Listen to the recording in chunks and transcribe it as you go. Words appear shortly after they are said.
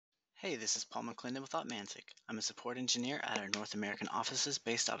Hey, this is Paul McClendon with Opmantek. I'm a support engineer at our North American offices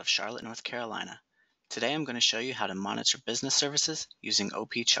based out of Charlotte, North Carolina. Today I'm going to show you how to monitor business services using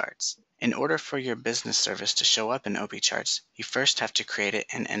opCharts. In order for your business service to show up in opCharts, you first have to create it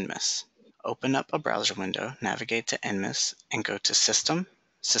in NMIS. Open up a browser window, navigate to NMIS, and go to System,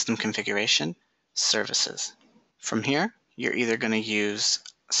 System Configuration, Services. From here, you're either going to use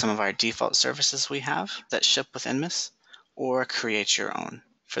some of our default services we have that ship with NMIS, or create your own.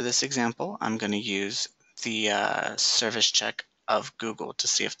 For this example, I'm going to use the service check of Google to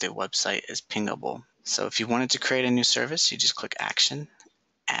see if the website is pingable. So if you wanted to create a new service, you just click Action,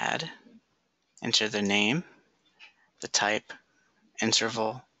 Add, enter the name, the type,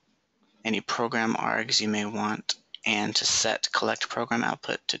 interval, any program args you may want, and to set collect program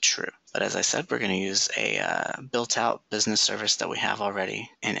output to true. But as I said, we're going to use a built-out business service that we have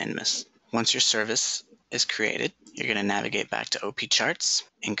already in NMIS. Once your service is created, you're going to navigate back to opCharts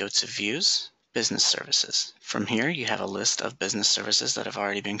and go to Views, Business Services. From here, you have a list of business services that have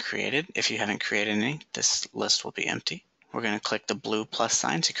already been created. If you haven't created any, this list will be empty. We're going to click the blue plus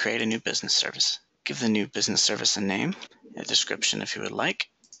sign to create a new business service. Give the new business service a name, a description if you would like,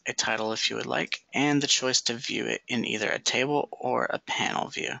 a title if you would like, and the choice to view it in either a table or a panel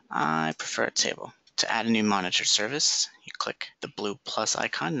view. I prefer a table. To add a new monitored service, you click the blue plus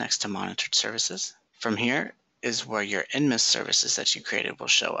icon next to monitored services. From here is where your NMIS services that you created will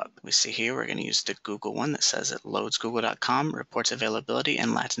show up. We see here we're going to use the Google one that says it loads google.com, reports availability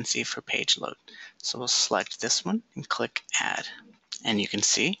and latency for page load. So we'll select this one and click Add. And you can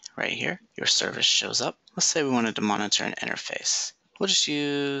see right here your service shows up. Let's say we wanted to monitor an interface. We'll just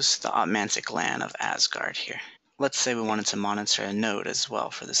use the Opmantek LAN of Asgard here. Let's say we wanted to monitor a node as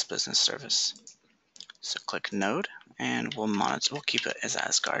well for this business service. So click Node, and we'll keep it as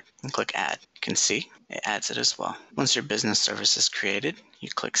Asgard, and click Add. You can see it adds it as well. Once your business service is created, you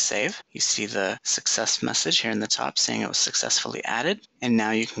click Save. You see the success message here in the top saying it was successfully added, and now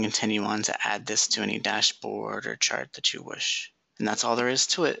you can continue on to add this to any dashboard or chart that you wish. And that's all there is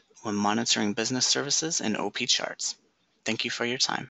to it when monitoring business services in opCharts. Thank you for your time.